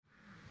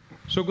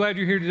So glad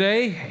you're here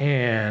today,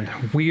 and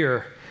we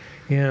are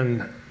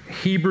in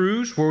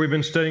Hebrews, where we've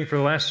been studying for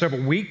the last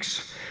several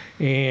weeks,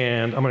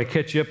 and I'm going to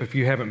catch you up if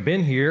you haven't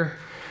been here,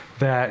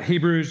 that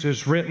Hebrews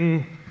is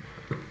written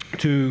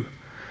to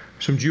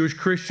some Jewish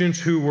Christians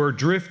who were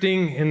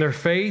drifting in their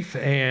faith,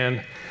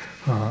 and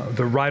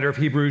the writer of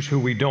Hebrews, who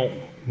we don't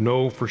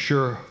know for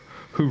sure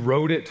who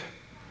wrote it,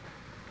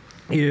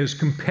 is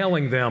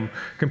compelling them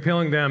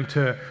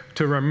to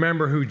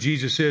remember who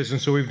Jesus is.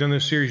 And so we've done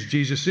this series,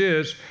 Jesus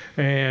Is,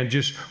 and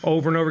just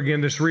over and over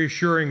again, this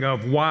reassuring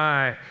of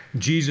why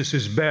Jesus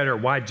is better,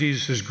 why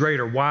Jesus is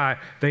greater, why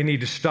they need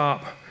to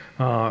stop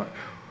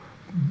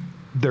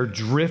their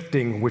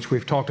drifting, which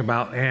we've talked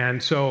about.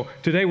 And so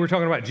today we're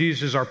talking about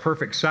Jesus as our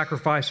perfect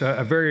sacrifice,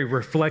 a very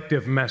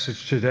reflective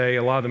message today.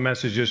 A lot of the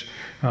messages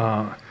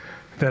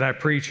that I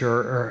preach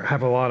or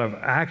have a lot of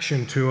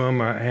action to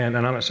them, and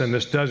I'm not saying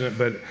this doesn't,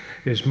 but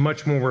is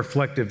much more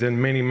reflective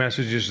than many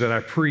messages that I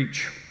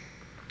preach.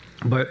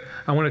 But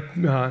I want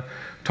to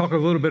talk a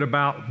little bit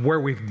about where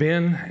we've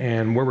been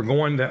and where we're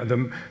going.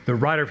 The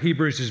writer of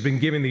Hebrews has been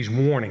giving these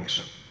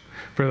warnings.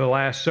 For the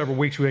last several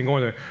weeks, we've been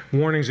going to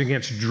warnings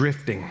against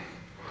drifting,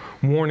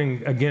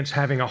 warning against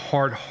having a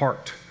hard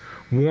heart,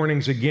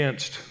 warnings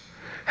against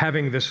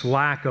having this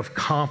lack of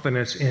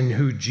confidence in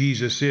who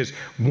Jesus is.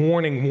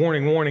 Warning,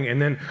 warning, warning.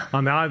 And then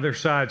on the other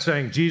side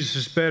saying, Jesus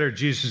is better,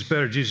 Jesus is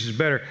better, Jesus is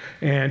better.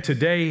 And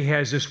today he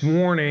has this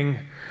warning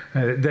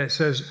that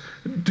says,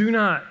 do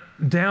not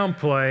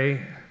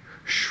downplay,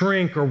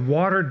 shrink, or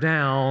water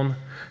down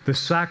the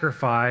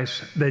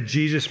sacrifice that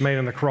Jesus made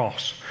on the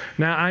cross.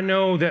 Now, I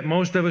know that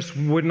most of us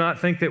would not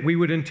think that we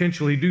would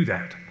intentionally do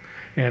that.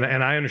 And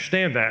I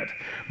understand that.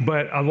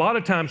 But a lot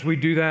of times we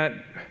do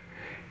that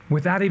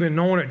without even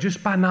knowing it,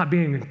 just by not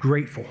being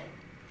grateful,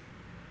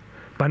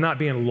 by not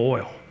being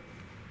loyal,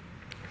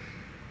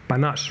 by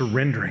not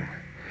surrendering.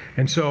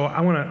 And so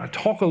I want to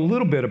talk a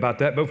little bit about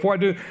that. But before I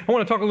do, I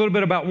want to talk a little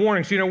bit about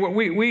warnings. You know,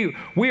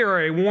 we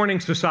are a warning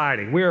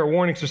society. We are a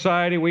warning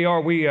society. We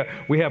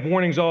have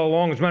warnings all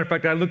along. As a matter of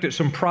fact, I looked at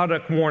some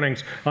product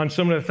warnings on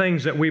some of the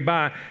things that we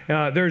buy.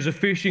 There's a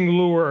fishing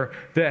lure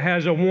that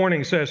has a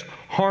warning that says,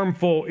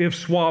 harmful if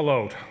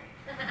swallowed.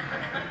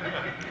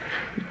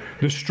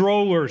 The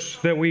strollers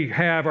that we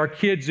have our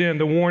kids in,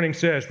 the warning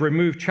says,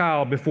 remove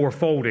child before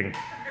folding.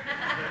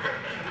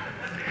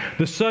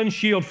 The sun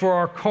shield for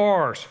our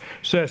cars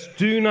says,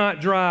 do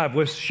not drive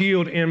with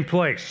shield in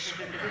place.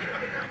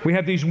 We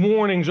have these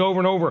warnings over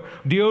and over.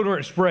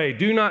 Deodorant spray,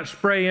 do not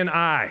spray in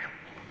eye.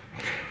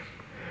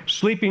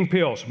 Sleeping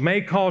pills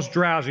may cause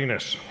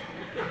drowsiness.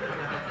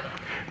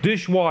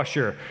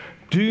 Dishwasher,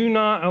 do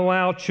not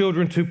allow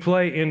children to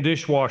play in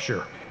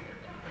dishwasher.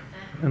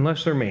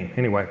 Unless they're mean.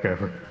 Anyway,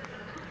 okay.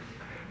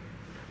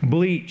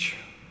 Bleach,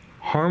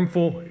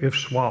 harmful if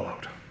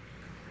swallowed.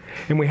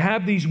 And we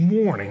have these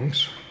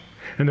warnings,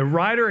 and the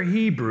writer of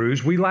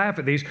Hebrews, we laugh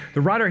at these,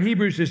 the writer of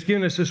Hebrews is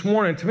giving us this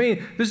warning. To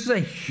me, this is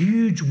a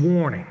huge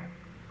warning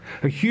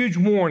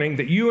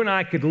that you and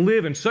I could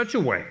live in such a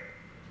way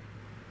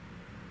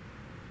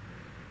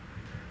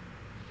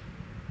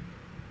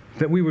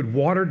that we would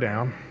water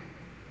down,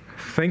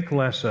 think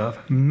less of,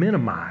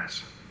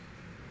 minimize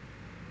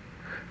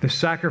the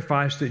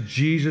sacrifice that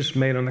Jesus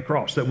made on the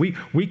cross. That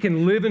we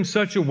can live in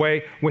such a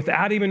way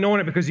without even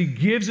knowing it, because he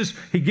gives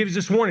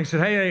this warning. He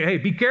said, hey,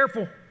 be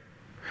careful.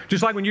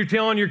 Just like when you're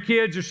telling your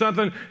kids or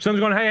something, someone's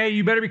going, hey,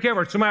 you better be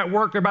careful. Or somebody at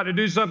work, they're about to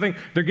do something,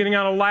 they're getting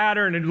on a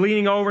ladder and they're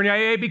leaning over and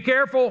hey, be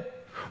careful.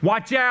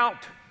 Watch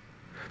out.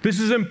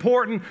 This is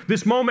important.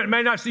 This moment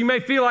may not, so you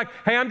may feel like,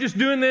 hey, I'm just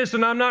doing this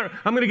and I'm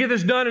going to get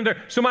this done. And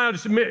somebody will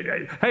just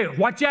admit, hey,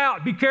 watch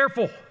out, be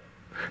careful.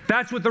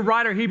 That's what the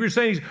writer of Hebrews is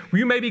saying.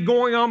 You may be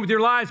going on with your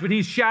lives, but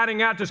he's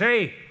shouting out to us,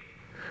 hey,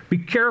 be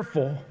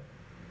careful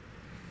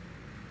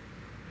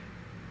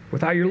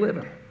with how you're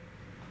living.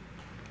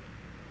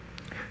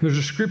 There's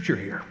a scripture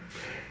here.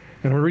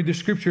 And we'll read the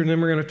scripture, and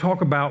then we're going to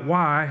talk about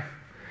why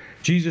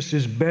Jesus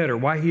is better,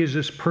 why he is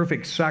this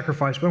perfect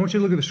sacrifice. But I want you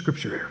to look at the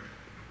scripture here.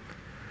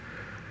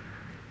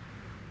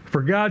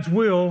 For God's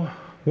will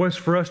was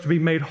for us to be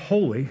made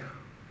holy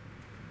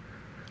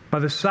by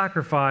the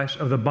sacrifice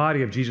of the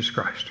body of Jesus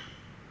Christ,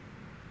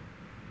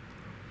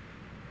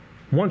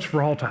 once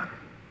for all time.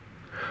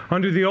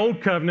 Under the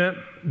old covenant,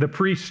 the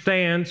priest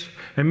stands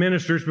and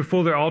ministers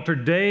before their altar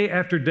day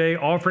after day,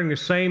 offering the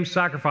same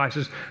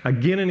sacrifices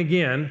again and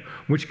again,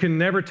 which can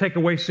never take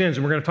away sins.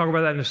 And we're going to talk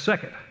about that in a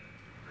second.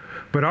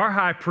 But our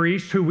high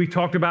priest, who we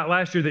talked about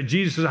last year, that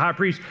Jesus is a high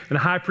priest, and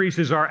the high priest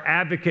is our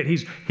advocate.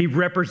 He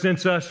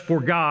represents us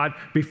for God,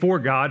 before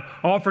God,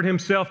 offered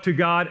himself to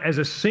God as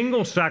a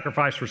single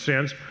sacrifice for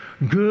sins,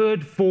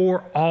 good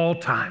for all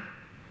time.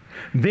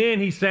 Then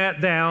he sat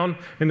down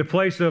in the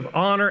place of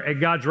honor at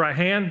God's right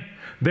hand.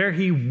 There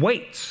he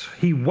waits.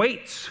 He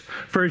waits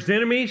for his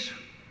enemies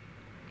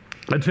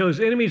until his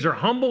enemies are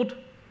humbled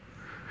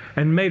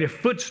and made a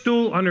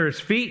footstool under his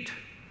feet.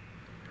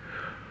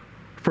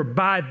 For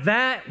by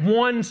that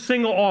one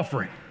single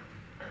offering,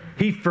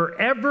 he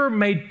forever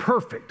made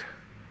perfect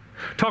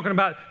talking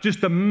about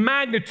just the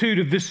magnitude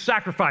of this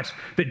sacrifice,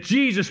 that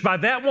Jesus, by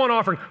that one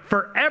offering,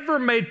 forever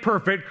made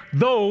perfect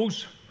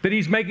those that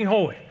he's making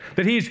holy.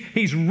 That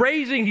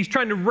he's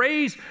trying to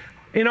raise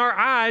in our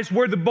eyes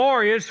where the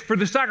bar is for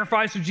the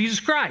sacrifice of Jesus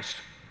Christ.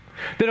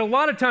 That a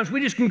lot of times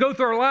we just can go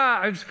through our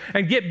lives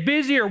and get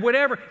busy or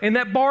whatever, and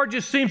that bar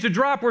just seems to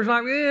drop where it's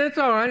like, it's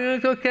all right,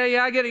 it's okay,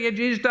 yeah, I get it, yeah,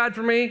 Jesus died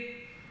for me.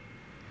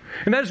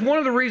 And that is one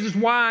of the reasons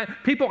why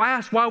people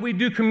ask why we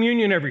do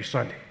communion every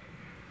Sunday.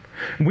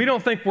 We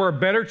don't think we're a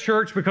better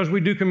church because we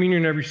do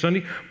communion every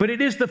Sunday, but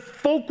it is the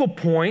focal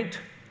point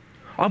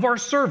of our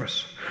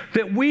service,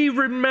 that we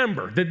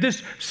remember that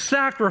this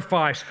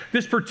sacrifice,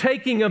 this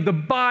partaking of the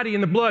body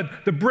and the blood,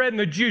 the bread and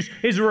the juice,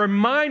 is a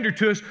reminder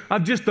to us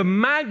of just the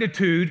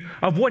magnitude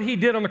of what he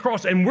did on the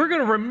cross. And we're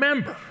going to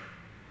remember.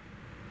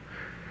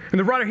 And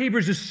the writer of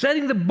Hebrews is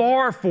setting the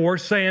bar for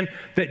us, saying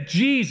that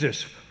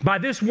Jesus, by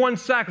this one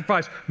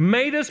sacrifice,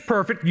 made us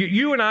perfect.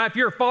 You and I, if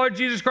you're a follower of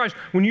Jesus Christ,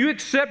 when you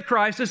accept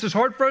Christ, this is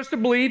hard for us to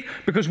believe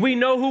because we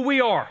know who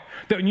we are.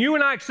 That when you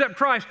and I accept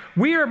Christ,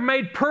 we are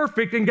made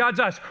perfect in God's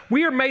eyes.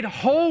 We are made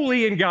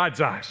holy in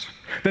God's eyes.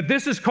 That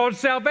this is called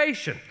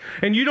salvation.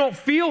 And you don't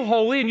feel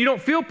holy and you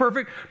don't feel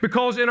perfect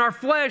because in our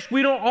flesh,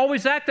 we don't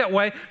always act that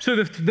way.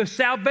 So the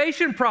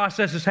salvation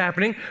process is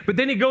happening. But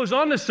then he goes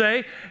on to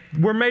say,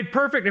 we're made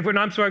perfect.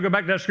 I'm sorry, go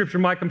back to that scripture,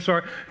 Mike, I'm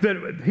sorry.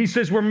 That he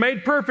says we're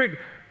made perfect,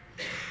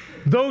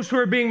 those who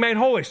are being made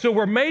holy. So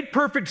we're made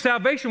perfect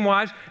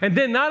salvation-wise. And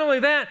then not only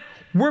that,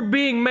 we're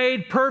being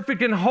made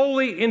perfect and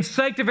holy in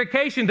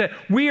sanctification, that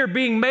we are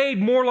being made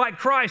more like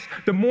Christ.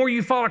 The more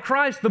you follow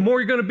Christ, the more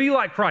you're going to be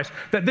like Christ.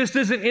 That this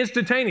isn't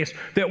instantaneous.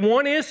 That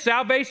one is,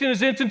 salvation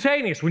is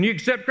instantaneous. When you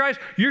accept Christ,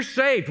 you're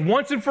saved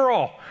once and for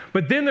all.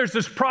 But then there's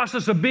this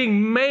process of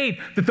being made,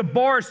 that the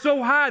bar is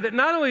so high that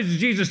not only does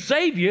Jesus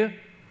save you,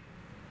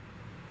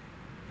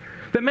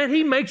 that, man,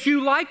 he makes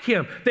you like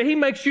him, that he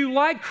makes you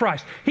like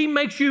Christ. He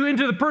makes you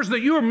into the person that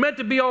you were meant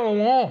to be all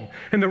along.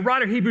 And the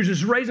writer of Hebrews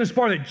is raising this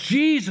bar that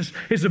Jesus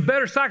is a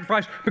better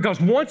sacrifice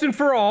because once and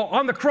for all,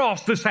 on the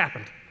cross, this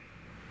happened.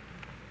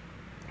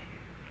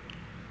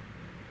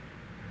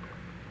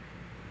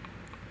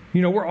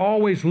 You know, we're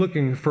always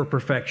looking for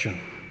perfection.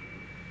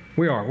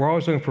 We are. We're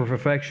always looking for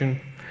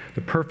perfection,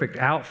 the perfect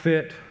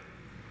outfit,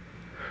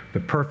 the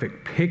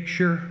perfect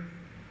picture,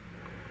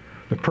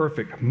 the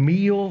perfect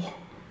meal.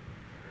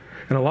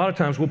 And a lot of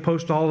times we'll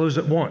post all those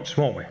at once,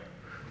 won't we?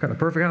 Got the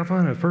perfect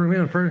outfit, the perfect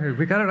meal, the perfect,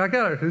 we got it, I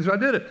got it, I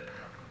did it.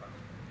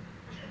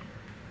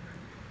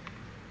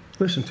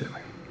 Listen to me.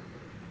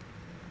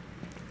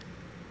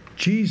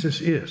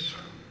 Jesus is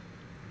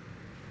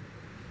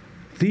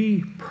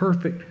the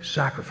perfect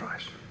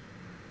sacrifice,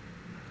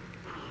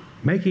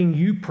 making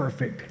you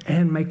perfect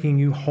and making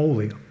you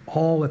holy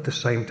all at the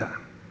same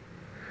time.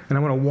 And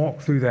I'm going to walk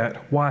through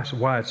that, why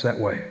it's that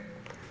way.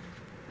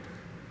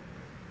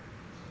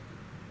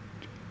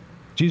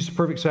 Jesus is a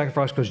perfect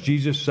sacrifice because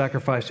Jesus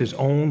sacrificed his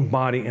own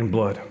body and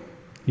blood.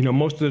 You know,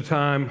 most of the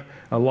time,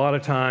 a lot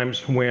of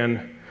times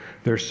when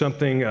there's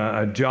something,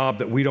 a job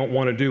that we don't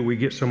want to do, we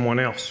get someone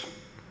else.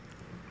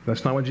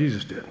 That's not what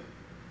Jesus did.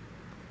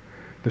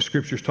 The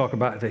scriptures talk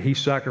about that he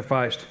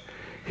sacrificed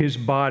his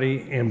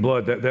body and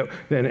blood.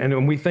 And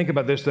when we think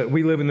about this, that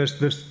we live in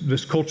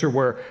this culture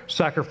where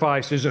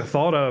sacrifice isn't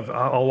thought of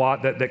a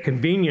lot, that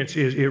convenience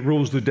it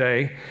rules the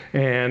day.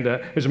 And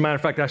as a matter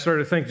of fact, I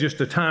started to think just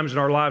the times in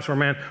our lives where,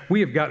 man, we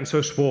have gotten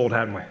so spoiled,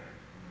 haven't we?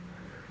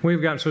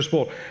 We've gotten so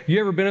spoiled. You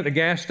ever been at the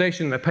gas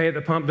station and the pay at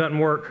the pump doesn't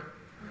work?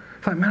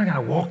 It's like, man, I got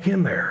to walk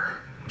in there.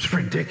 It's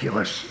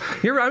ridiculous.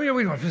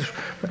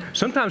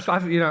 Sometimes,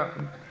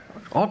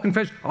 I'll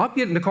confess, I'll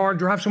get in the car and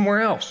drive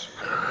somewhere else.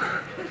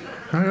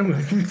 I'm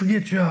going to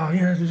forget y'all.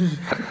 Just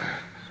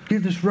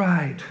get this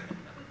right.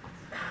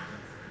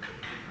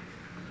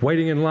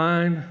 Waiting in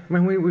line.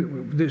 Man,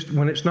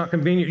 when it's not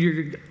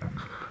convenient,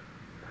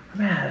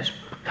 man, I just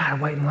got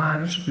to wait in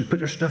line. Let's just put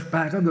their stuff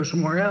back. I'll go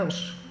somewhere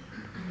else.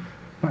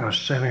 I'm not going to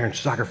sit here and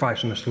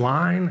sacrifice in this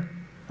line.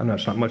 I know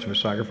it's not much of a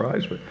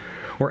sacrifice, but.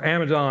 Or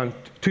Amazon,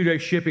 2-day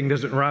shipping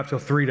doesn't arrive till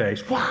 3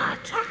 days.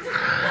 What?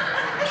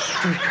 It's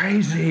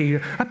crazy.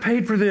 I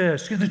paid for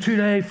this. Get the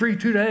 2-day, free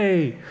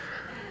 2-day.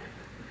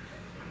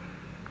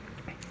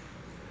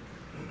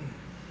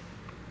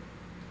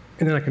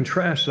 And then I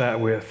contrast that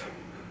with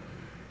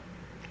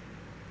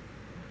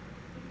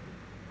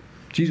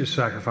Jesus'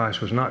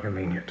 sacrifice was not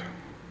convenient.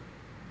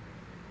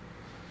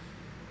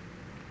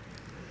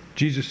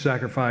 Jesus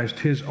sacrificed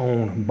his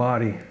own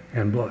body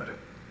and blood.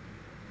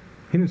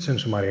 He didn't send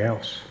somebody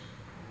else.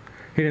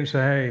 He didn't say,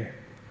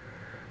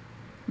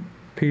 hey,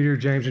 Peter,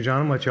 James, and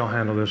John, I'm going to let y'all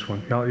handle this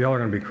one. Y'all are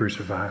going to be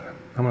crucified.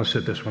 I'm going to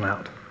sit this one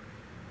out.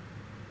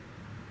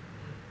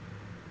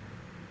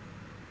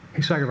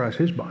 He sacrificed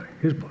his body,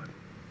 his blood.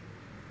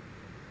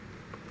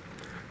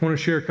 I want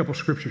to share a couple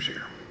scriptures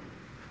here.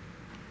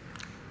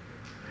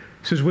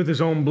 It says, with his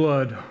own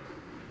blood,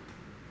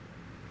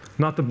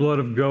 not the blood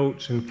of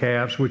goats and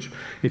calves, which,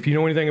 if you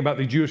know anything about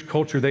the Jewish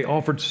culture, they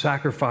offered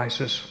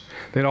sacrifices.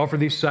 They'd offer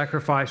these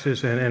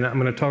sacrifices, and I'm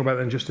going to talk about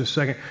that in just a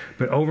second,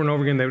 but over and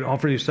over again, they would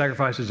offer these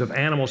sacrifices of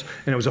animals,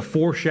 and it was a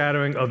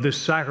foreshadowing of this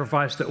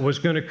sacrifice that was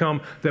going to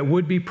come, that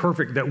would be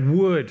perfect, that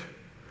would,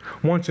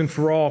 once and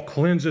for all,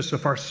 cleanse us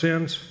of our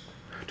sins,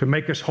 to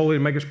make us holy, to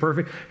make us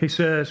perfect. He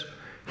says,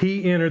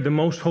 he entered the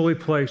most holy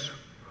place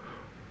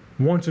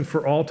once and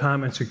for all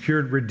time and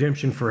secured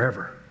redemption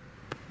forever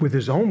with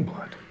his own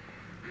blood.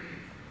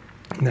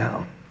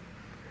 Now,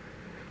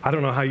 I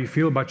don't know how you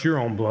feel about your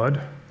own blood.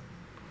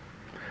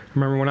 I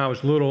remember when I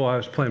was little, I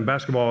was playing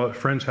basketball at a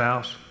friend's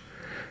house,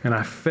 and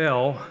I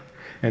fell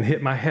and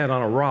hit my head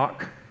on a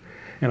rock.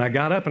 And I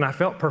got up, and I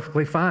felt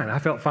perfectly fine. I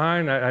felt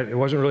fine. It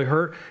wasn't really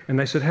hurt. And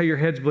they said, hey, your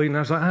head's bleeding. I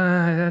was like,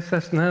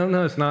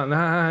 no, it's not.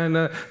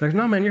 No. They're,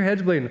 no, man, your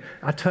head's bleeding.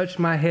 I touched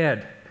my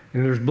head,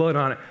 and there's blood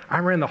on it. I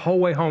ran the whole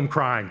way home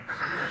crying.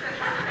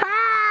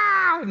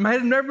 My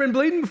head had never been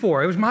bleeding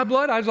before. It was my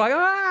blood. I was like,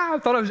 I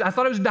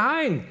thought I was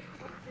dying.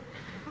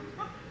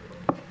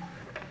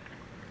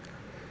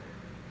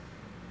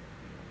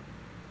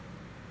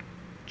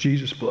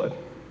 Jesus' blood.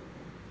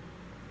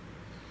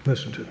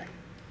 Listen to me.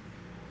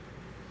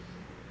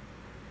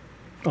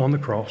 On the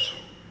cross,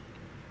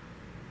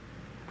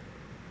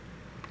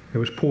 it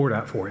was poured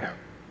out for you.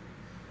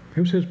 It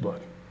was his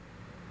blood.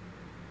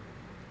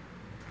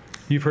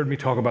 You've heard me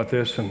talk about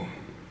this, and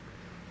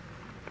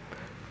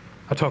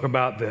I talk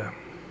about the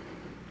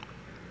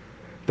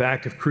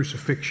act of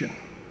crucifixion,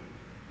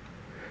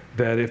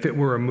 that if it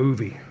were a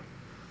movie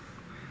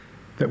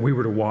that we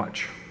were to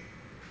watch,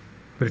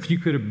 but if you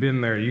could have been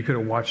there, you could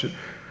have watched it,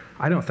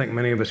 I don't think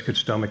many of us could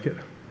stomach it.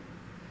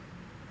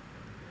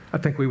 I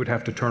think we would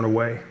have to turn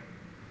away.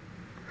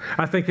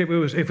 I think if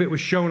it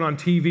was shown on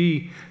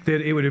TV,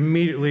 that it would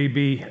immediately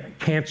be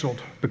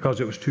canceled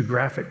because it was too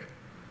graphic.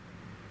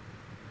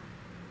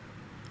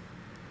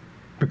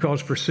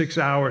 Because for 6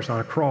 hours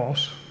on a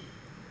cross,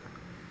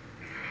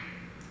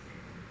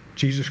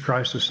 Jesus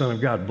Christ, the Son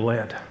of God,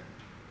 bled,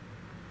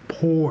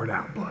 poured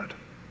out blood,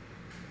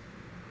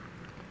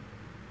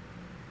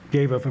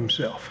 gave of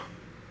himself.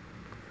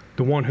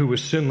 The one who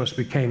was sinless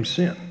became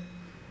sin.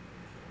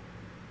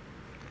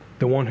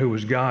 The one who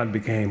was God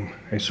became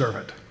a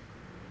servant.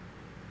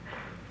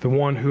 The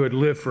one who had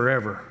lived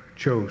forever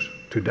chose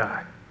to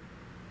die.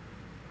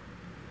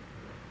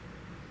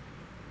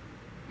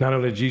 Not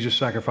only did Jesus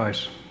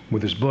sacrifice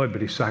with his blood,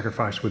 but he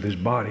sacrificed with his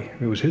body.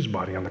 It was his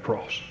body on the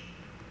cross.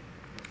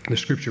 The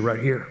scripture right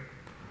here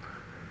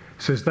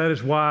says, that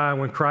is why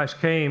when Christ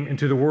came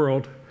into the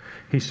world,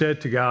 he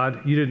said to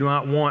God, you did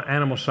not want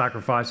animal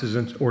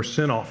sacrifices or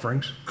sin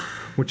offerings,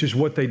 which is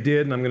what they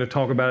did, and I'm going to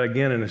talk about it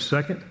again in a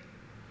second.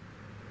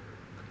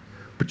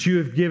 But you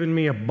have given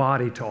me a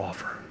body to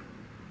offer.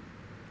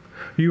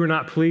 You were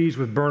not pleased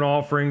with burnt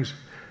offerings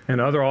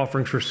and other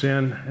offerings for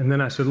sin. And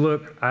then I said,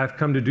 look, I have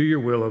come to do your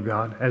will, O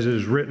God, as it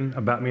is written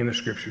about me in the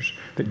scriptures,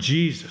 that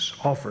Jesus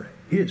offered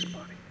his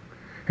body.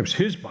 It was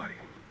his body.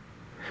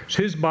 It was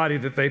his body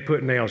that they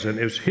put nails in.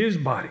 It was his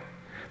body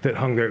that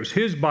hung there. It was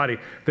his body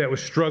that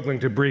was struggling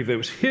to breathe. It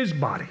was his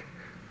body.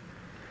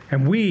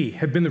 And we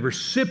have been the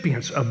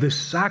recipients of this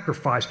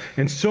sacrifice.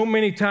 And so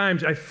many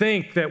times I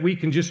think that we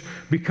can just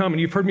become, and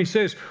you've heard me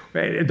say this,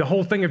 the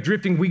whole thing of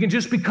drifting, we can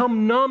just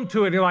become numb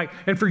to it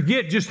and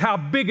forget just how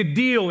big a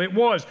deal it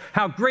was,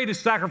 how great a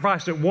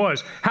sacrifice it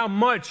was, how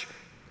much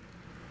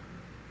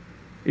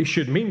it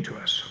should mean to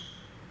us.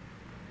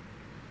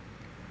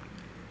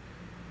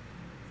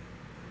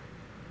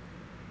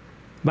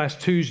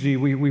 Last Tuesday,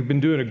 we've been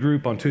doing a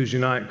group on Tuesday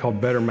night called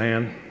Better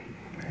Man,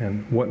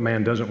 and what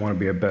man doesn't want to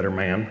be a better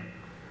man?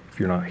 If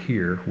you're not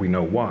here, we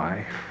know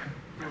why.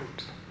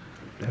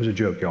 That was a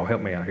joke, y'all.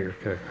 Help me out here,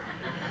 okay?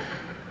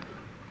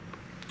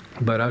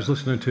 But I was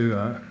listening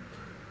to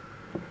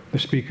the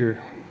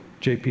speaker,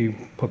 J.P.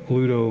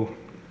 Pokluto.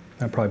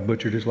 I probably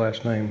butchered his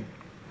last name.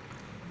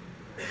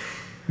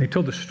 And he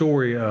told the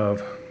story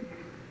of,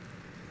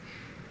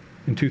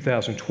 in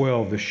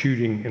 2012, the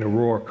shooting in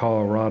Aurora,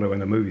 Colorado in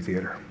the movie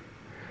theater.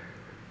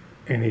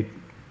 And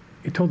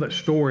he told that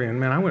story, and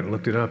man, I went and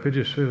looked it up. It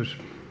was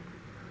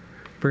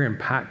very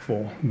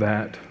impactful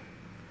that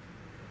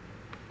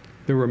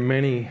there were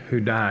many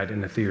who died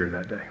in the theater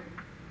that day.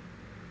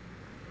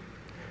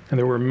 And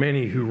there were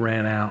many who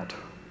ran out.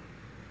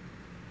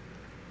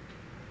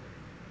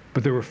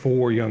 But there were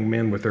 4 young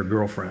men with their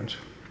girlfriends.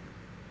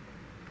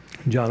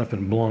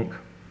 Jonathan Blunk,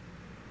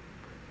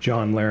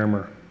 John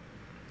Larimer,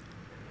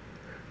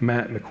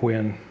 Matt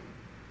McQuinn,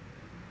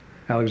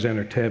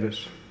 Alexander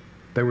Tevis.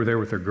 They were there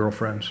with their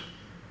girlfriends.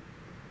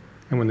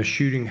 And when the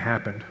shooting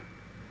happened,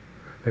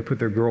 they put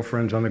their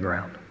girlfriends on the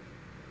ground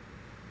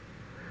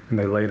and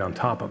they laid on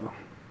top of them.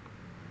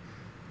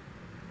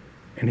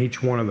 And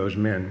each one of those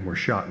men were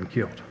shot and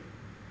killed.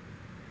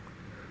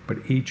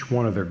 But each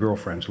one of their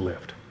girlfriends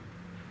lived.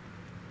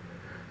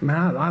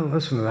 Man, I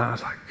listened to that. I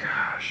was like,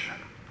 gosh,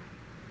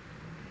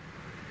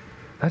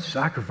 that's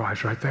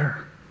sacrifice right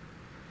there.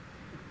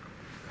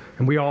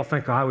 And we all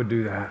think, I would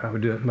do that. I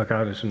would do it. Look,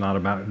 it's not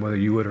about whether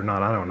you would or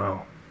not. I don't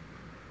know.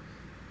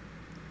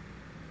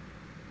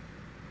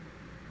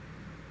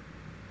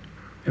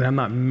 And I'm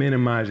not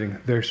minimizing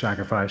their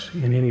sacrifice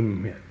in any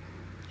minute.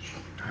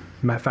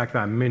 Matter of fact,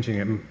 I'm mentioning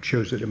it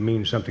shows that it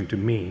means something to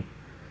me.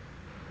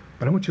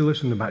 But I want you to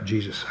listen about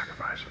Jesus'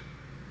 sacrifice.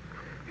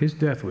 His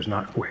death was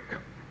not quick.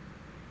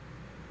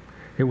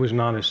 It was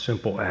not as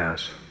simple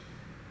as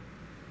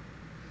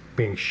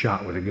being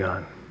shot with a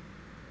gun.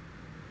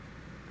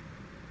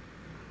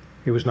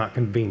 It was not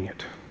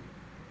convenient.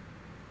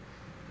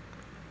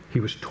 He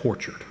was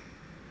tortured.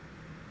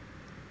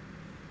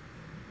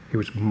 He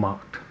was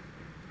mocked.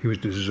 He was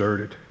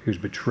deserted. He was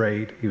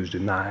betrayed. He was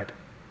denied.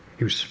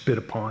 He was spit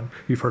upon.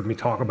 You've heard me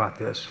talk about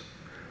this.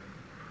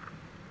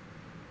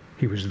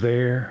 He was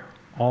there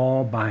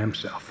all by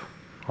himself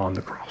on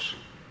the cross.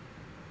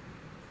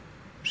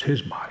 It was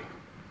his body.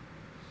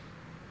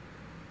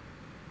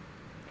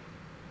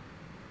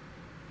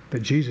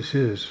 That Jesus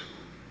is,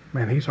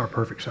 man, he's our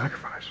perfect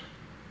sacrifice.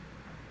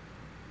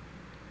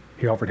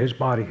 He offered his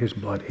body, his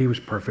blood. He was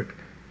perfect.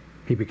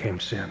 He became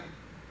sin.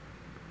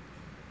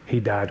 He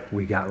died.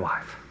 We got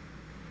life.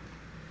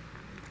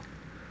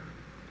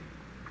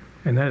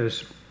 And that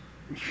is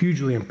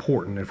hugely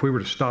important. If we were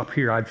to stop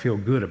here, I'd feel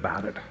good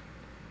about it.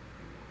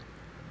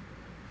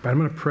 But I'm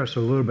going to press a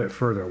little bit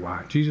further.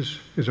 Why? Jesus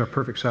is our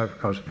perfect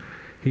sacrifice because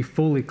he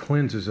fully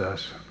cleanses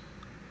us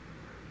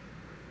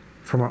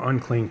from our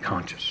unclean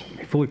conscience.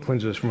 He fully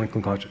cleanses us from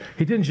unclean conscience.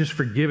 He didn't just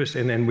forgive us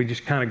and then we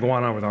just kind of go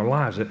on with our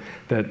lives.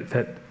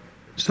 That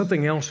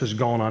something else has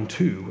gone on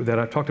too that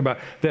I've talked about.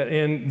 That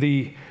in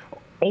the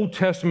Old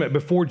Testament,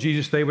 before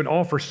Jesus, they would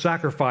offer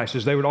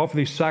sacrifices. They would offer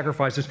these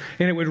sacrifices,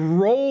 and it would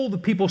roll the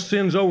people's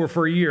sins over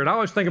for a year. And I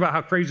always think about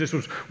how crazy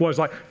this was.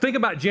 Like, think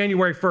about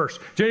January 1st.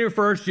 January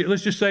 1st,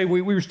 let's just say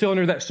we were still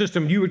under that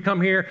system. You would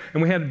come here,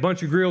 and we had a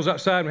bunch of grills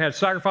outside, and we had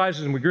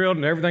sacrifices, and we grilled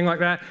and everything like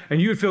that,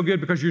 and you would feel good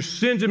because your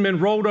sins had been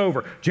rolled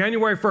over.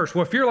 January 1st.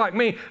 Well, if you're like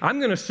me, I'm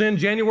going to sin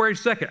January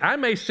 2nd. I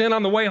may sin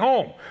on the way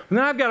home. And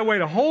then I've got to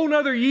wait a whole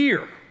nother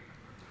year.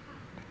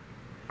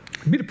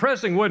 It'd be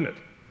depressing, wouldn't it?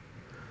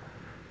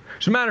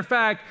 As a matter of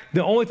fact,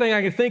 the only thing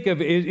I can think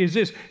of is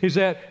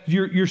that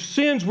your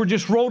sins were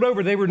just rolled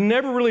over. They were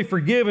never really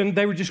forgiven.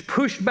 They were just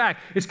pushed back.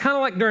 It's kind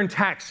of like during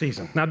tax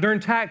season. Now,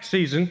 during tax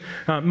season,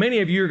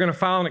 many of you are going to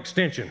file an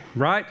extension,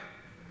 right?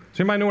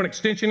 Does anybody know what an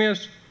extension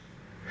is?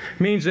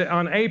 It means that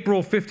on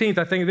April 15th,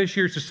 I think this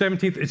year it's the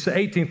 17th, it's the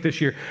 18th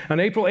this year.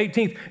 On April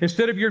 18th,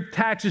 instead of your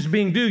taxes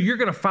being due, you're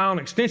going to file an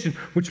extension,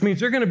 which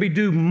means they're going to be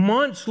due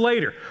months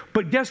later.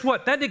 But guess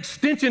what? That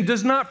extension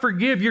does not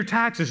forgive your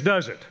taxes,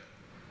 does it?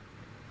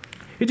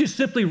 It just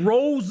simply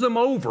rolls them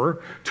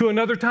over to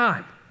another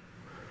time.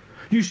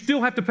 You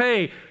still have to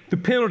pay the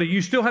penalty. You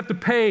still have to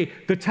pay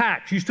the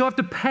tax. You still have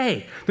to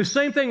pay. The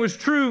same thing was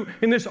true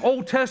in this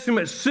Old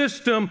Testament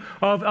system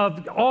of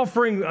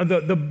offering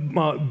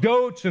the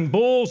goats and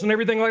bulls and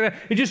everything like that.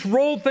 It just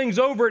rolled things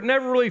over. It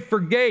never really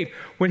forgave.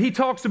 When he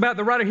talks about,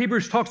 the writer of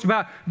Hebrews talks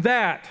about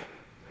that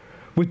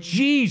with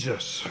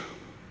Jesus,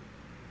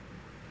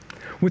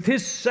 with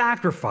his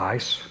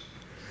sacrifice,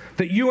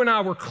 that you and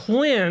I were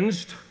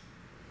cleansed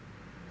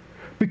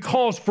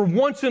because for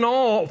once and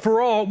for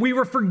all, we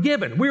were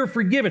forgiven. We were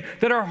forgiven,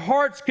 that our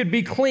hearts could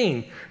be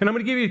clean. And I'm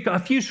going to give you a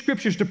few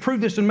scriptures to prove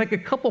this and make a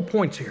couple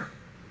points here.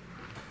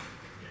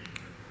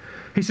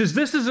 He says,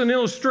 this is an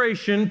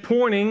illustration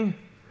pointing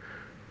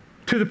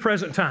to the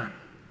present time.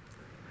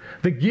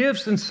 The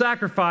gifts and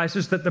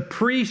sacrifices that the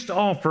priests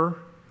offer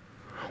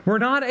were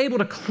not able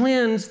to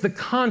cleanse the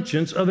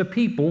conscience of the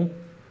people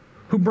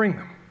who bring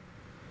them.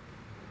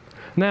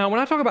 Now,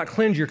 when I talk about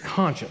cleanse your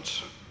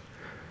conscience,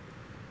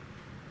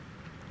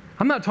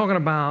 I'm not talking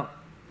about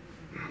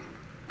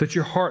that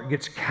your heart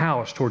gets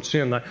calloused towards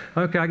sin. Like,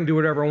 okay, I can do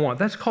whatever I want.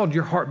 That's called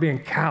your heart being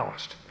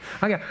calloused.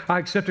 I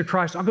accepted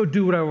Christ. I'll go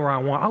do whatever I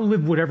want. I'll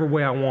live whatever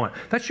way I want.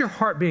 That's your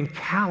heart being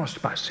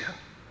calloused by sin.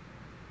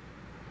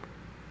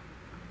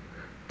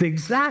 The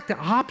exact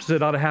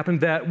opposite ought to happen,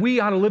 that we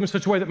ought to live in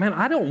such a way that, man,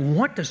 I don't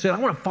want to sin. I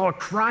want to follow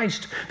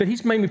Christ, that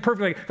he's made me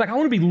perfect. Like I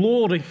want to be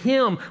loyal to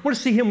him. I want to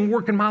see him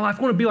work in my life.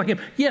 I want to be like him.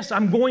 Yes,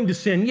 I'm going to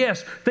sin.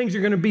 Yes, things are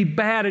going to be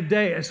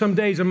bad some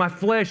days, and my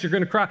flesh are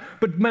going to cry.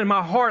 But man, in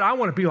my heart, I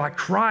want to be like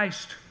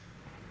Christ.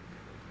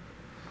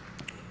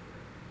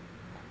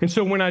 And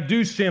so when I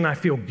do sin, I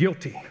feel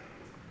guilty.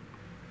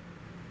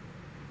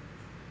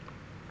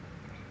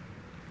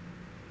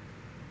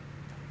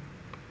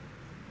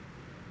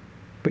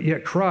 But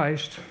yet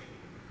Christ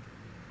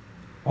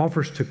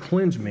offers to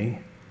cleanse me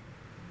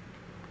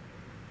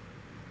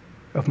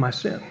of my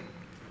sin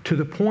to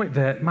the point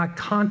that my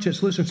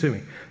conscience, listen to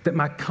me, that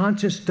my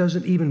conscience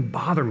doesn't even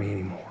bother me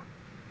anymore.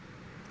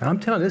 And I'm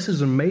telling you, this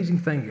is an amazing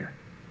thing here.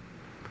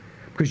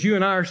 Because you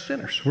and I are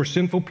sinners. We're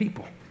sinful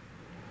people.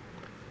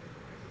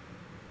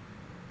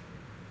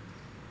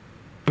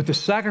 But the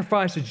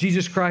sacrifice of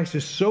Jesus Christ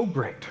is so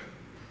great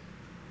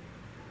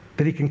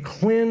that he can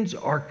cleanse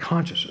our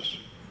consciences.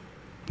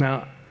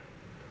 Now,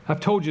 I've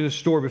told you this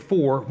story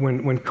before.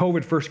 When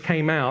COVID first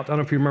came out, I don't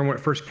know if you remember when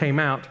it first came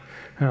out,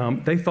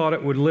 they thought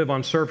it would live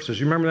on surfaces.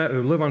 You remember that? It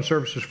would live on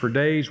surfaces for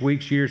days,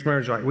 weeks, years.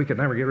 Remember, it's like, we could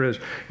never get rid of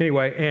this.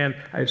 Anyway, and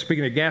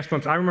speaking of gas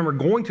pumps, I remember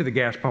going to the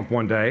gas pump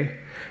one day,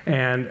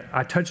 and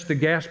I touched the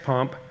gas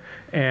pump,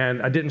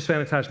 and I didn't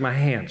sanitize my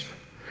hands.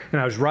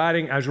 And I was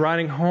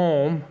riding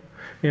home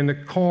in the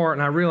car,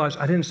 and I realized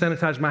I didn't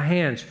sanitize my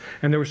hands.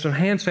 And there was some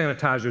hand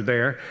sanitizer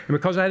there. And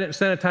because I didn't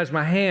sanitize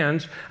my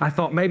hands, I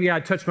thought maybe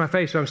I'd touched my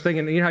face. So I was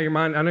thinking, you know how your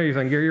mind, I know you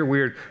think, you're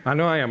weird. I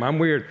know I am. I'm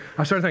weird.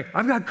 I started thinking,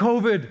 I've got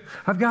COVID.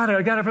 I've got it.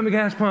 I got it from the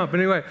gas pump.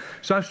 Anyway,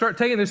 so I start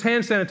taking this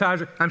hand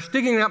sanitizer. I'm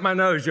sticking it up my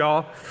nose,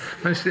 y'all.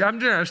 I'm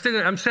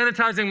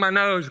sanitizing my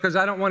nose because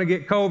I don't want to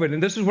get COVID.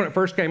 And this is when it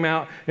first came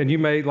out, and you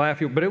may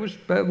laugh, but it was,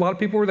 a lot of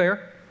people were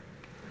there.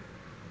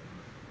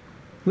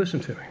 Listen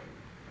to me.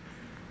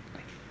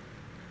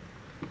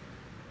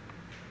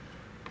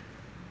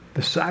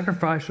 The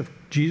sacrifice of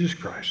Jesus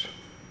Christ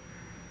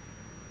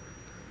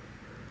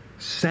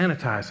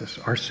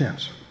sanitizes our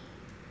sins.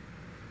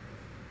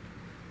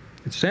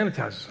 It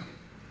sanitizes them.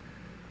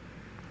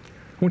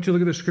 I want you to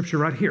look at the scripture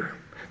right here.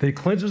 That He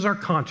cleanses our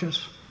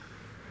conscience.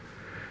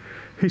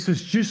 He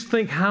says, just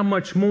think how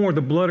much more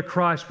the blood of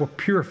Christ will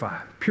purify,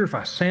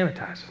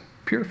 sanitize,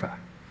 purify.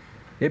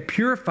 It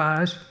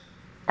purifies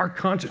our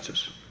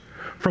consciences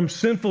from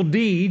sinful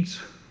deeds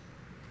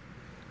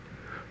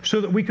so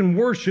that we can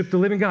worship the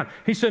living God.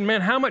 He said,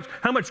 man, how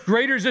much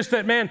greater is this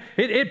that, man,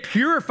 it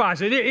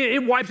purifies it.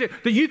 It wipes it.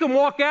 That you can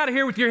walk out of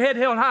here with your head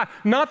held high.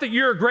 Not that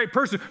you're a great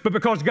person, but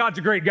because God's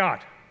a great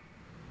God.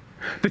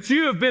 That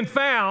you have been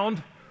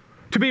found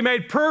to be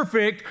made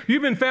perfect.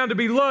 You've been found to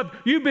be loved.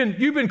 You've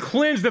been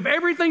cleansed of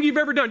everything you've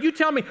ever done. You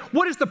tell me,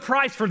 what is the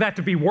price for that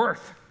to be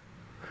worth?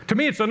 To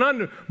me, it's an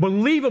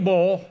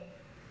unbelievable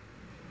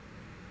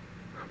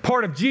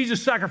part of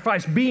Jesus'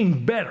 sacrifice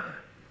being better.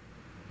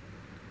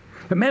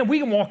 But man, we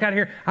can walk out of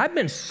here. I've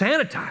been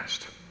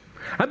sanitized.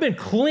 I've been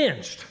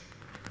cleansed.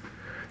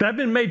 That I've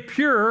been made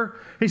pure.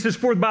 He says,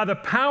 for by the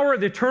power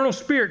of the eternal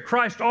Spirit,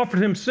 Christ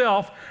offered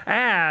Himself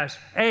as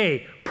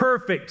a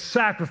perfect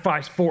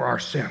sacrifice for our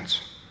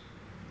sins.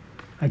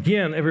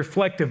 Again, a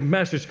reflective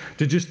message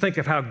to just think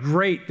of how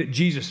great that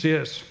Jesus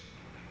is.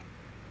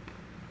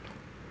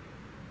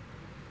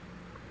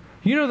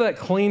 You know that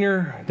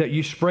cleaner that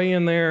you spray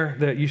in there,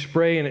 that you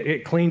spray and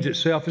it cleans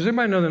itself? Does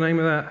anybody know the name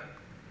of that?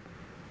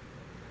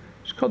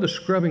 It's called the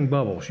Scrubbing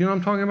Bubbles. You know what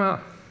I'm talking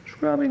about?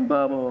 Scrubbing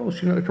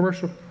Bubbles. You know the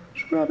commercial?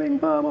 Scrubbing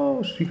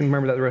Bubbles. You can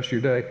remember that the rest of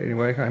your day.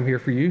 Anyway, I'm here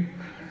for you.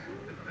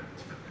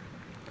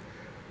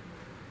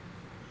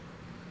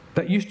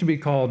 That used to be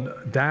called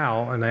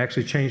Dow, and they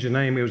actually changed the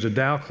name. It was a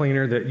Dow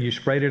cleaner that you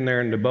sprayed in there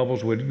and the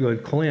bubbles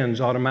would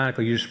cleanse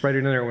automatically. You just sprayed it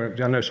in there.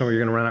 I know some of you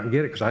are going to run out and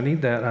get it because I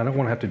need that. I don't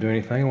want to have to do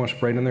anything. I want to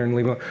spray it in there and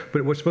leave it.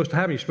 But what's supposed to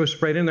happen, you're supposed to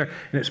spray it in there,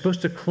 and it's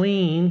supposed to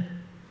clean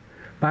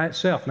by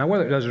itself. Now,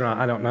 whether it does or not,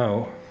 I don't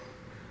know.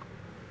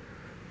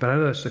 But I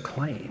know that's the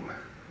claim.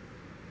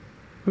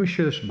 Let me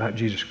share this about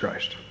Jesus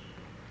Christ.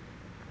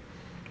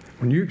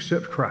 When you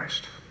accept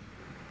Christ,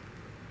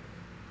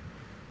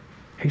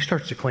 He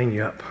starts to clean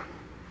you up.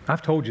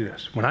 I've told you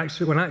this. When I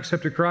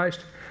accepted Christ,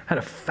 I had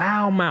a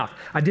foul mouth.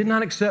 I did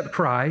not accept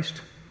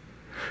Christ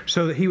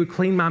so that He would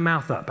clean my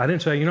mouth up. I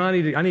didn't say, you know,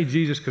 I need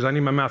Jesus because I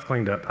need my mouth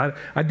cleaned up.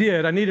 I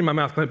needed my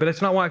mouth cleaned up, but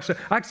that's not why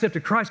I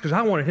accepted Christ because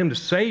I wanted Him to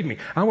save me.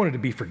 I wanted to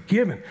be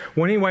forgiven.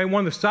 Well, anyway,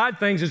 one of the side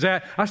things is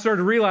that I started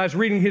to realize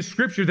reading His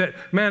scripture that,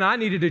 man, I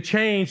needed to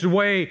change the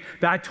way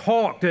that I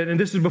talked. And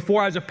this is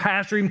before I was a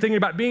pastor, even thinking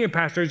about being a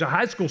pastor. I was a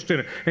high school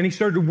student. And He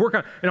started to work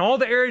on, in all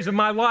the areas of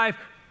my life,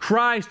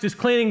 Christ is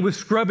cleaning with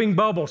scrubbing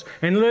bubbles.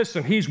 And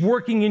listen, He's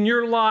working in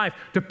your life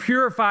to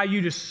purify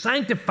you, to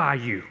sanctify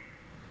you,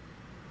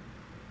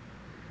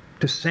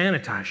 to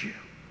sanitize you,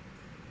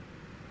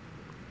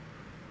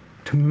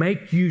 to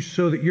make you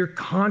so that your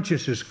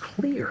conscience is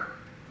clear.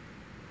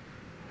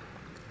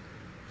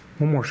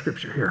 One more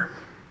scripture here.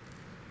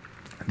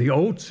 The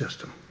old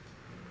system,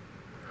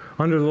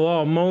 under the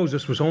law of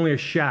Moses, was only a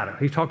shadow.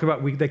 He talked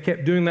about, they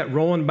kept doing that,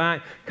 rolling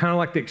back, kind of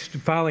like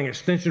filing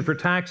extension for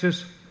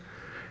taxes.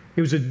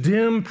 It was a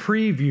dim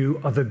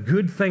preview of the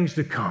good things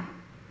to come.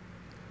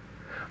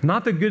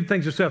 Not the good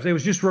things themselves. It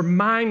was just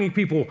reminding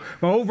people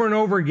over and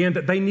over again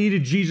that they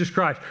needed Jesus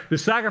Christ. The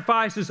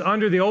sacrifices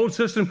under the old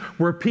system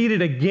were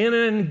repeated again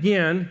and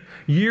again,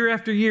 year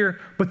after year,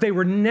 but they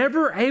were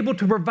never able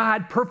to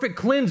provide perfect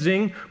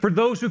cleansing for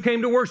those who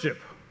came to worship.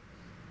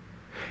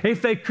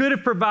 If they could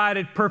have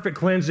provided perfect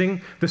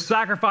cleansing, the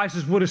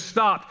sacrifices would have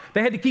stopped.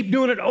 They had to keep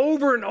doing it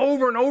over and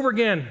over and over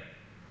again.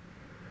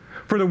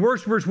 For the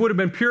worshipers would have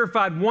been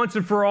purified once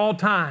and for all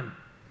time.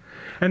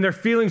 And their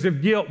feelings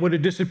of guilt would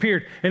have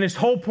disappeared. And his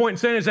whole point in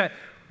saying is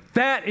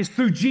that is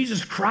through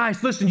Jesus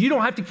Christ. Listen, you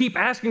don't have to keep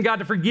asking God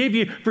to forgive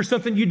you for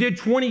something you did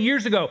 20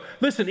 years ago.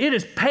 Listen, it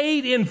is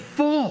paid in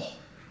full.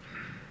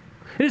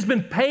 It has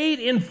been paid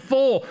in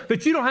full,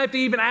 that you don't have to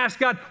even ask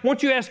God.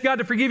 Once you ask God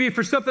to forgive you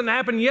for something that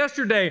happened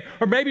yesterday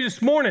or maybe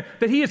this morning,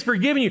 that He has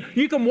forgiven you,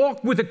 you can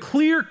walk with a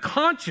clear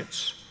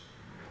conscience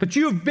that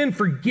you have been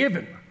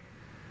forgiven.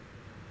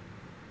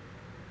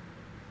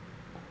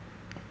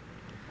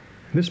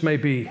 This may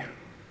be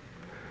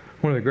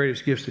one of the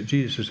greatest gifts that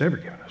Jesus has ever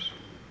given us.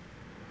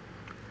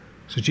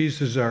 So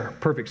Jesus is our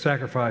perfect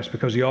sacrifice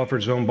because he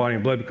offered his own body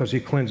and blood, because he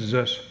cleanses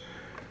us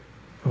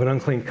of an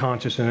unclean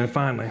conscience. And then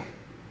finally,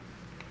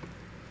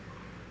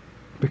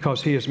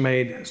 because he has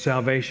made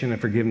salvation and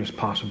forgiveness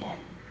possible.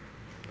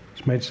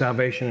 He's made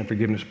salvation and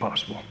forgiveness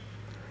possible.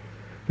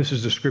 This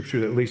is the scripture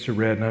that Lisa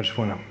read, and I just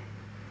want to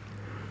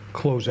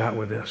close out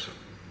with this.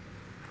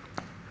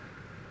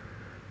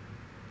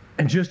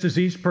 And just as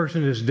each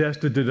person is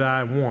destined to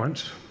die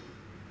once,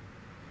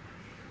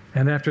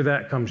 and after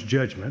that comes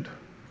judgment,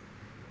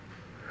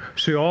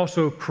 so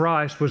also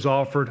Christ was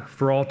offered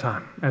for all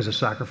time as a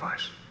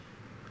sacrifice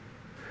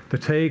to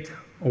take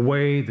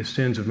away the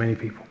sins of many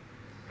people.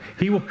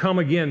 He will come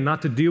again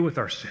not to deal with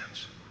our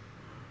sins,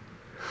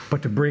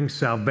 but to bring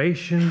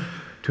salvation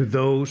to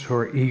those who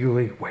are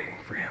eagerly waiting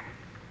for him.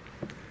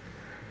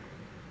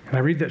 And I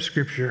read that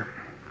scripture,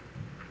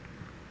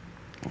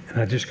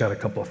 and I just got a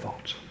couple of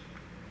thoughts.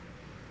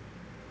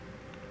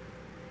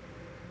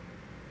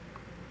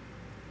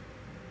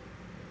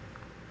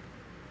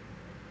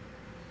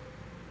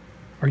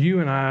 Are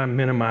you and I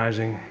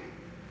minimizing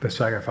the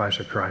sacrifice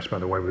of Christ by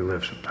the way we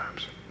live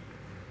sometimes?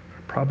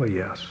 Probably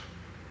yes.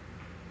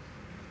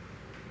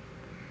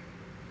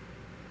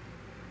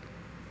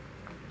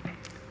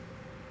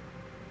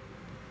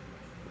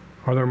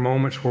 Are there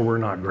moments where we're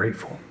not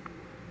grateful?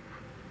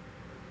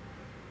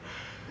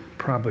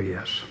 Probably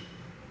yes.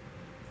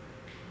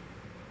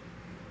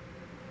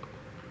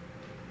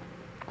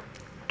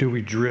 Do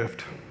we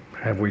drift?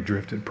 Have we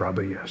drifted?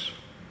 Probably yes.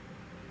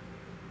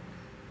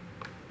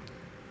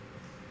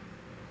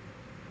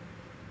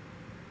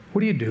 What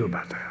do you do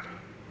about that?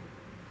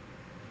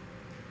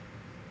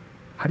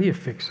 How do you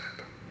fix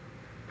that?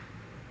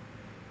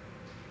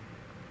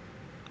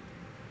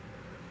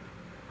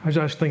 As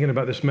I was thinking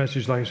about this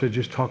message, like I said,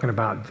 just talking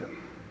about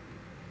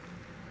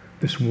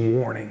this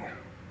warning,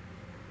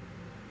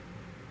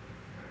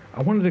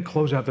 I wanted to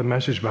close out the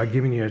message by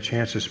giving you a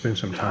chance to spend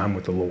some time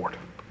with the Lord.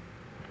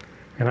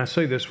 And I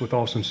say this with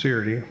all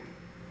sincerity.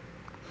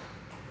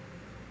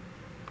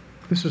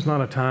 This is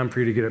not a time for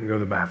you to get up and go to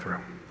the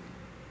bathroom.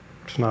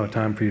 It's not a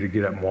time for you to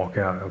get up and walk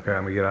out. Okay,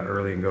 I'm going to get out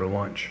early and go to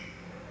lunch.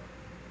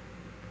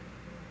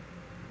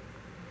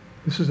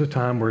 This is a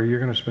time where you're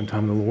going to spend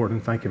time with the Lord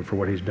and thank him for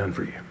what he's done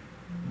for you.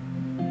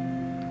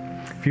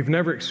 If you've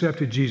never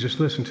accepted Jesus,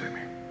 listen to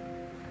me.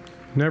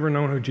 Never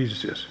known who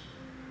Jesus is.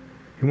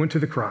 He went to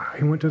the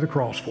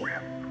cross for you.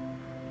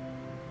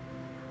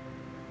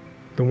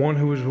 The one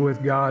who was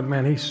with God,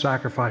 man, he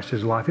sacrificed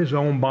his life, his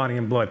own body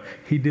and blood.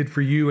 He did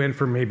for you and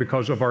for me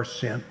because of our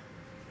sin.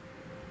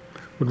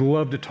 Would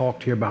love to talk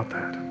to you about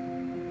that.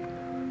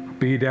 I'll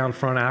be down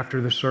front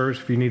after the service.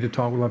 If you need to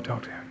talk, we'd love to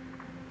talk to you.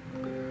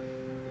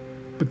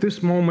 But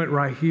this moment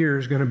right here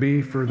is going to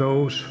be for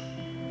those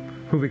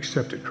who've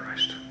accepted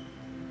Christ.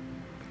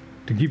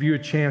 To give you a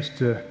chance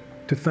to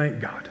thank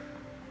God.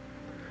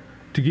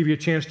 To give you a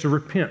chance to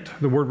repent.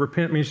 The word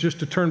repent means just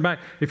to turn back.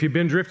 If you've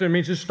been drifting, it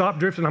means just stop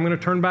drifting. I'm going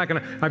to turn back.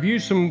 And I've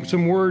used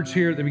some words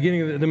here at the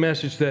beginning of the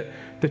message that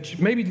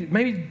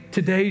maybe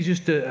today's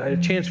just a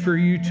chance for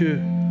you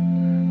to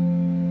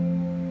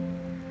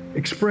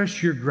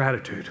express your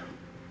gratitude.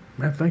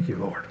 Man, thank you,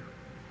 Lord.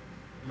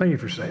 Thank you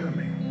for saving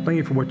me. Thank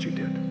you for what you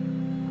did.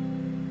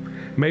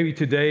 Maybe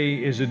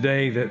today is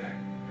a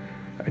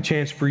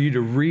chance for you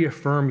to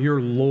reaffirm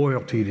your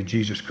loyalty to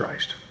Jesus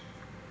Christ.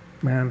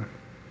 Man,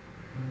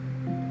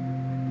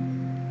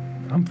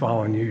 I'm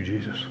following you,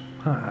 Jesus.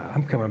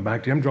 I'm coming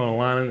back to you. I'm drawing a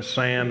line in the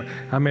sand.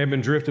 I may have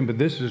been drifting, but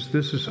this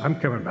is I'm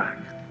coming back.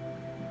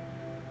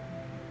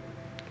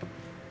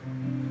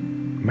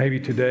 Maybe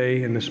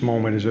today in this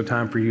moment is a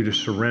time for you to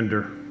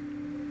surrender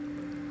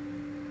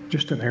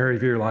just an area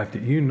of your life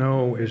that you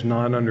know is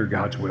not under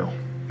God's will.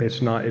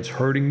 It's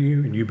hurting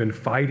you and you've been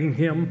fighting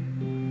him.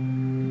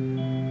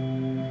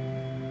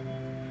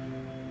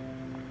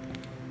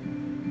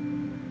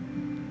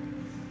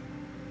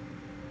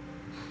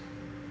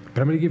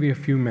 But I'm going to give you a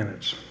few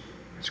minutes.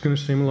 It's going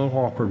to seem a little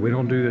awkward. We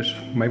don't do this.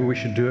 Maybe we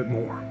should do it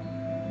more.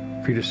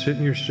 For you to sit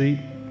in your seat,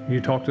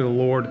 you talk to the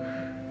Lord,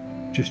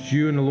 just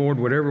you and the Lord,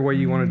 whatever way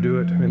you want to do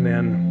it, and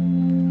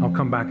then I'll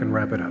come back and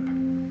wrap it up.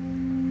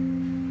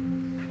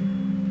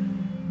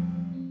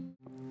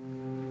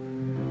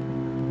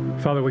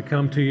 Father, we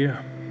come to you,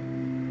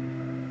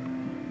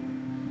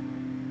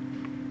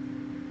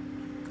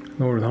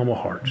 Lord, with humble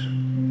hearts.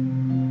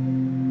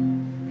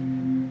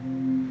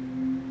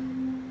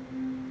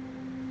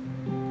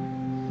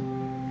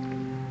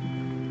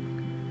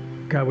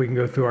 God, we can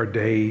go through our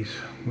days,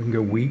 we can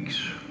go weeks,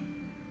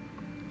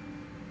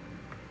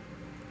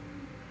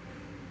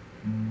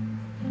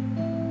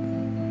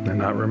 and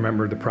not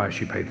remember the price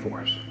you paid for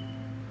us.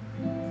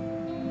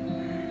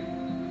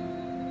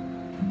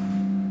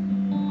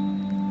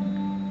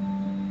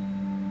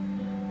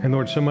 And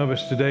Lord, some of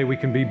us today, we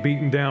can be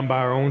beaten down by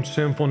our own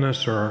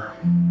sinfulness or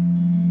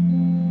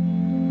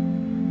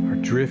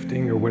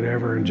drifting or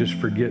whatever, and just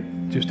forget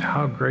just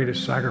how great a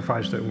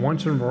sacrifice that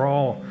once and for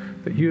all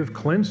that you have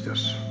cleansed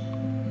us.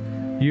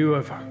 You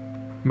have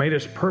made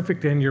us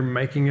perfect, and you're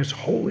making us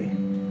holy.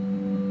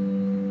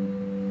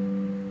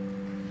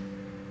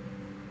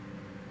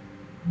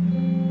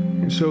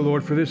 And so,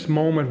 Lord, for this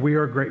moment, we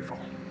are grateful.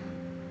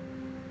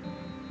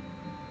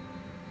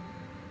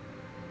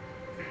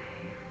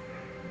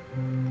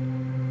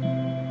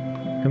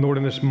 And Lord,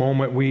 in this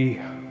moment, we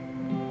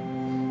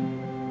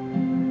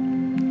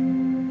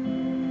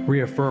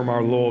reaffirm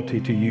our loyalty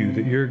to you,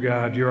 that you're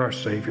God, you're our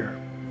Savior.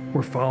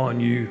 We're following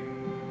you.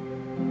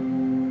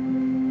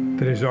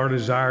 That is our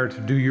desire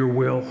to do your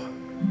will,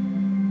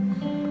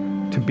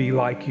 to be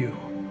like you.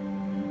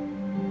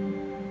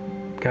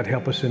 God,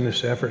 help us in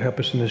this effort, help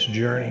us in this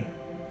journey.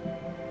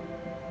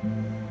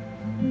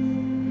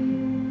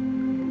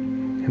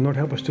 And Lord,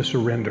 help us to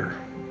surrender.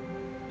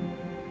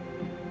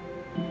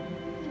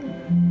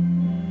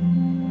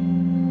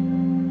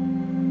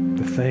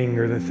 The thing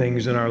or the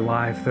things in our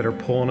life that are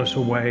pulling us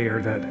away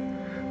or that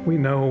we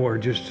know are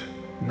just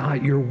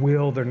not your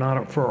will, they're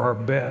not for our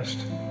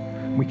best.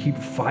 We keep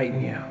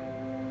fighting you.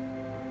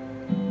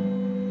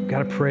 Got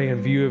to pray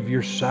in view of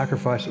your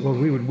sacrifice, Lord,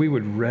 we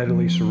would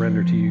readily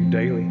surrender to you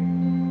daily.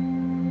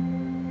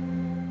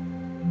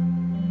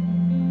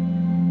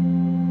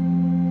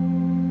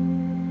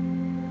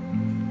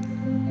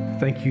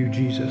 Thank you,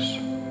 Jesus.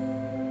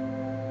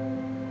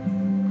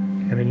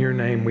 And in your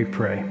name we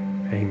pray.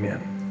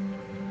 Amen.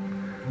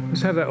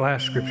 Let's have that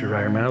last scripture right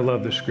here, man. I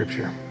love this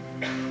scripture.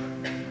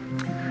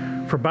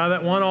 For by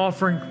that one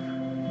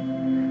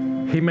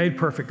offering, he made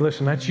perfect.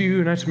 Listen, that's you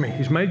and that's me.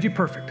 He's made you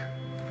perfect.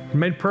 He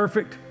made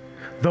perfect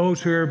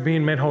those who are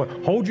being made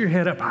holy. Hold your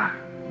head up high.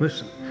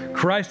 Listen,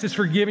 Christ has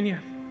forgiven you.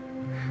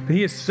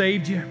 He has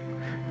saved you.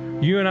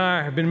 You and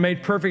I have been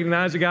made perfect in the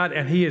eyes of God,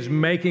 and he is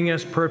making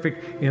us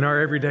perfect in our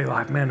everyday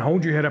life. Man,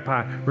 hold your head up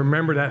high.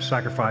 Remember that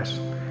sacrifice.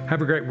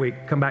 Have a great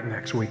week. Come back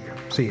next week.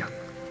 See ya.